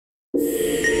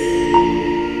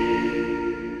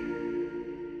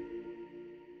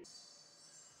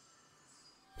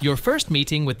Your first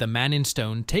meeting with the man in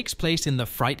stone takes place in the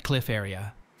Fright Cliff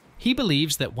area. He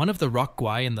believes that one of the rock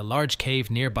guai in the large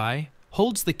cave nearby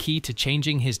holds the key to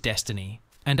changing his destiny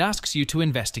and asks you to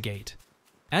investigate.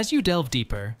 As you delve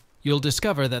deeper, you'll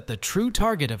discover that the true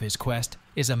target of his quest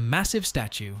is a massive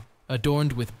statue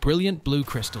adorned with brilliant blue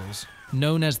crystals,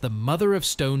 known as the Mother of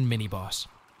Stone miniboss.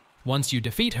 Once you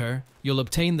defeat her, you'll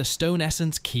obtain the Stone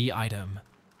Essence key item.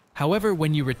 However,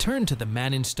 when you return to the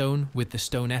man in stone with the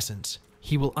Stone Essence,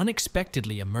 he will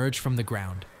unexpectedly emerge from the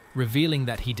ground, revealing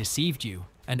that he deceived you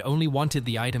and only wanted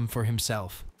the item for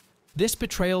himself. This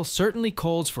betrayal certainly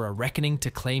calls for a reckoning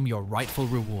to claim your rightful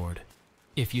reward.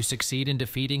 If you succeed in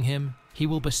defeating him, he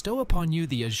will bestow upon you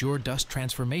the Azure Dust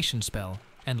transformation spell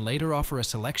and later offer a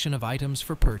selection of items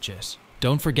for purchase.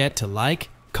 Don't forget to like,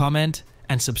 comment,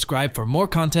 and subscribe for more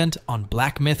content on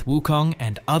Black Myth WuKong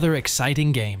and other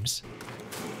exciting games.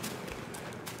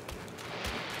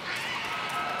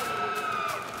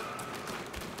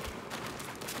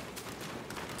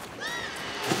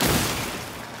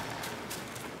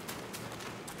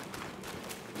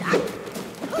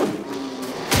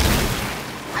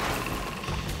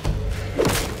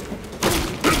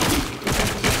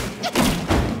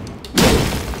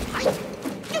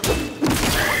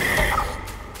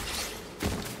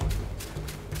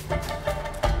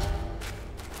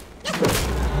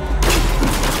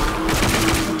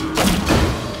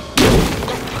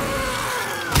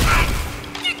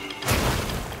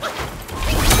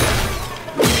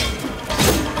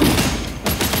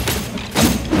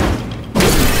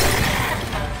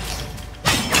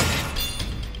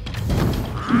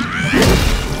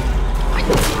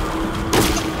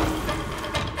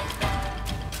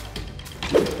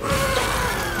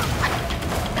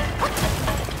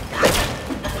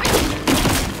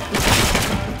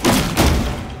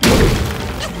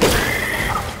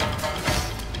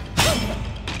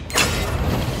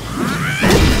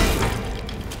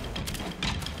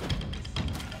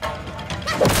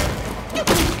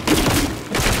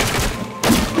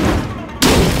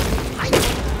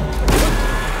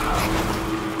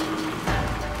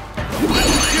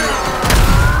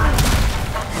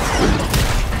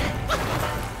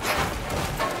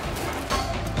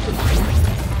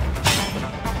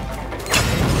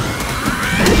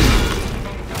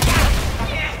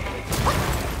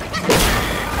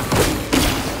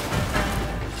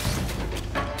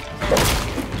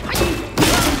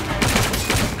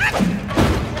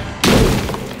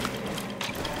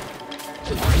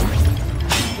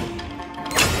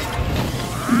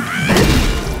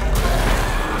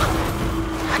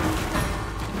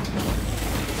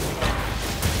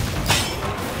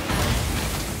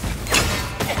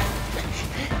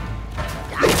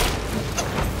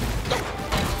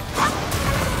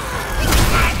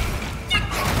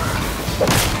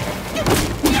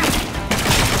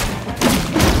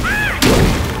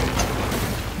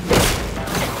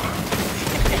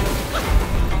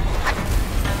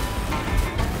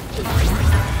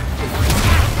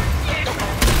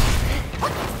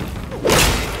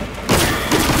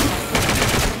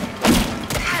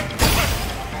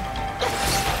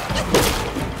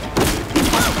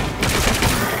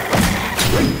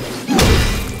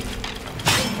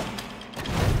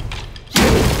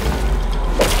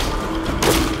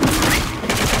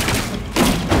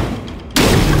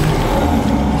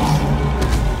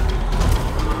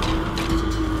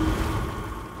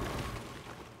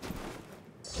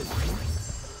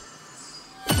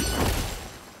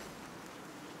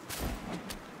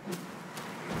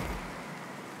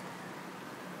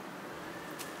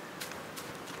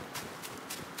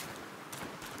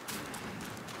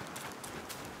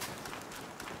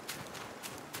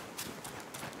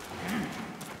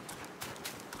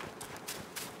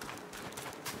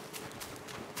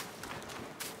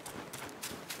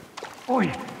 Oi,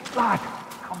 lad,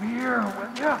 come here,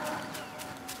 will ya?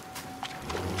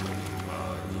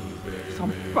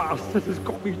 Some bastard has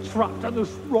got me trapped in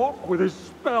this rock with his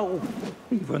spell.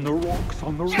 Even the rocks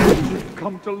on the ridge have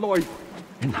come to life.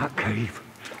 In that cave,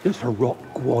 there's a rock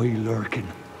guai lurking.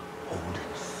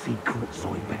 Holding secrets,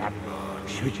 I bet.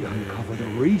 Should you uncover the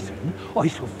reason, I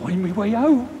shall find my way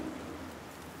out.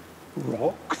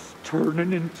 Rocks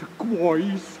turning into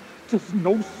guais, 'tis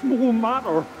no small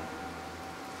matter.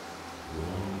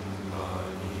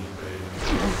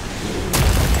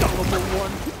 Gullible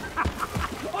one!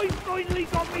 I finally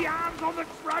got my hands on the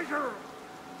treasure!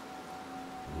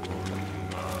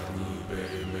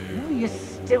 Are you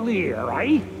still here,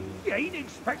 eh? You ain't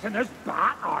expecting us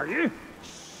back, are you?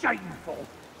 Shameful!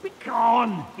 Be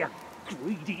gone, you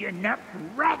greedy, inept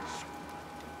wretch!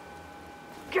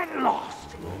 Get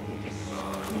lost, you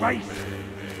disgrace!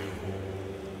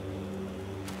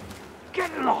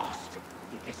 Get lost,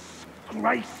 you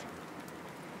disgrace!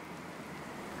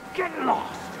 Get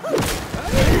lost!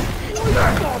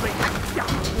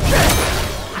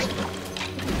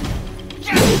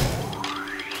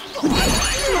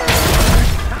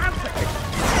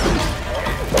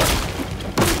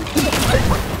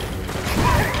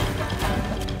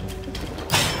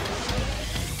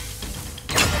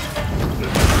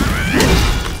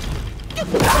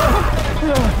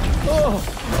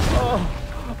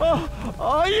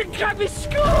 Oh, you got me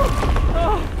schooled!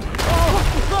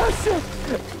 Mercy!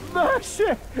 Mercy!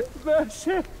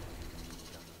 Mercy!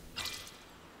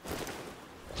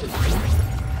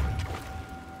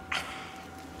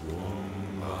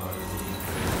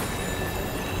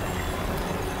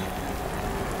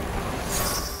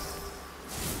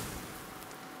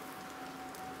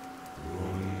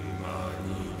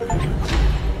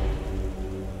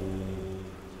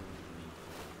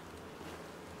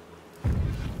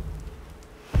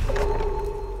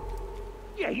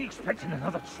 You ain't expecting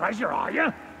another treasure, are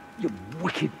you? You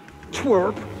wicked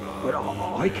twerp. But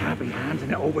I can't be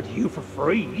handing it over to you for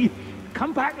free.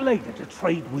 Come back later to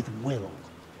trade with Will.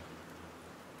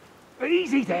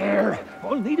 Easy there.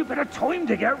 I'll need a bit of time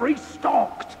to get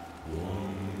restocked.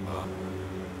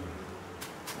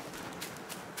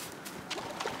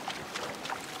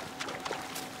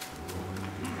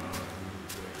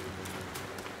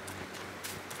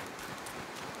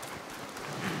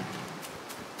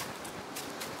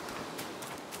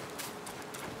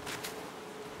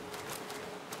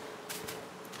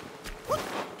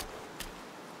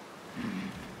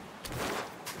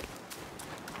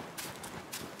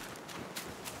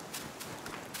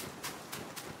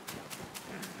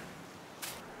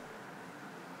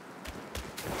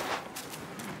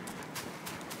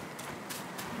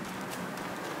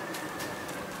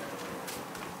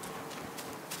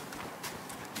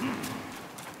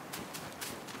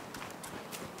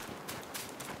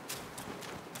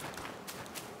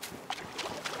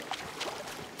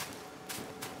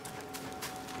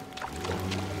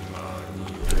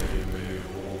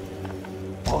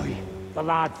 The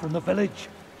lad from the village.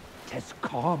 'Tis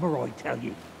karma, I tell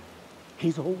you.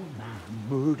 His old man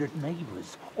murdered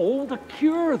neighbours, all to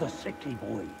cure the sickly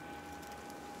boy.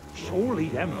 Surely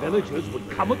them villagers would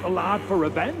come at the lad for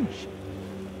revenge.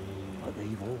 But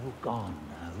they've all gone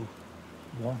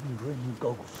now. Wandering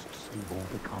ghosts they've all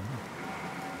become.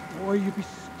 Why you be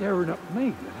staring at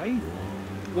me, eh?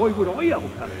 Why would I help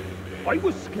him? I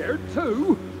was scared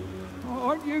too.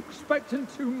 Aren't you expecting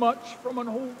too much from an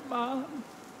old man?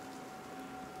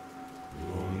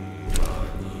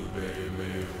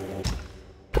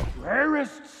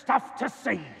 Rarest stuff to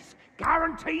seize,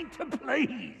 guaranteed to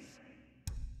please.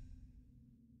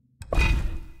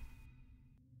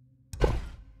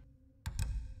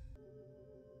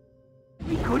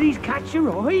 Me goodies catch your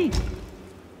eye?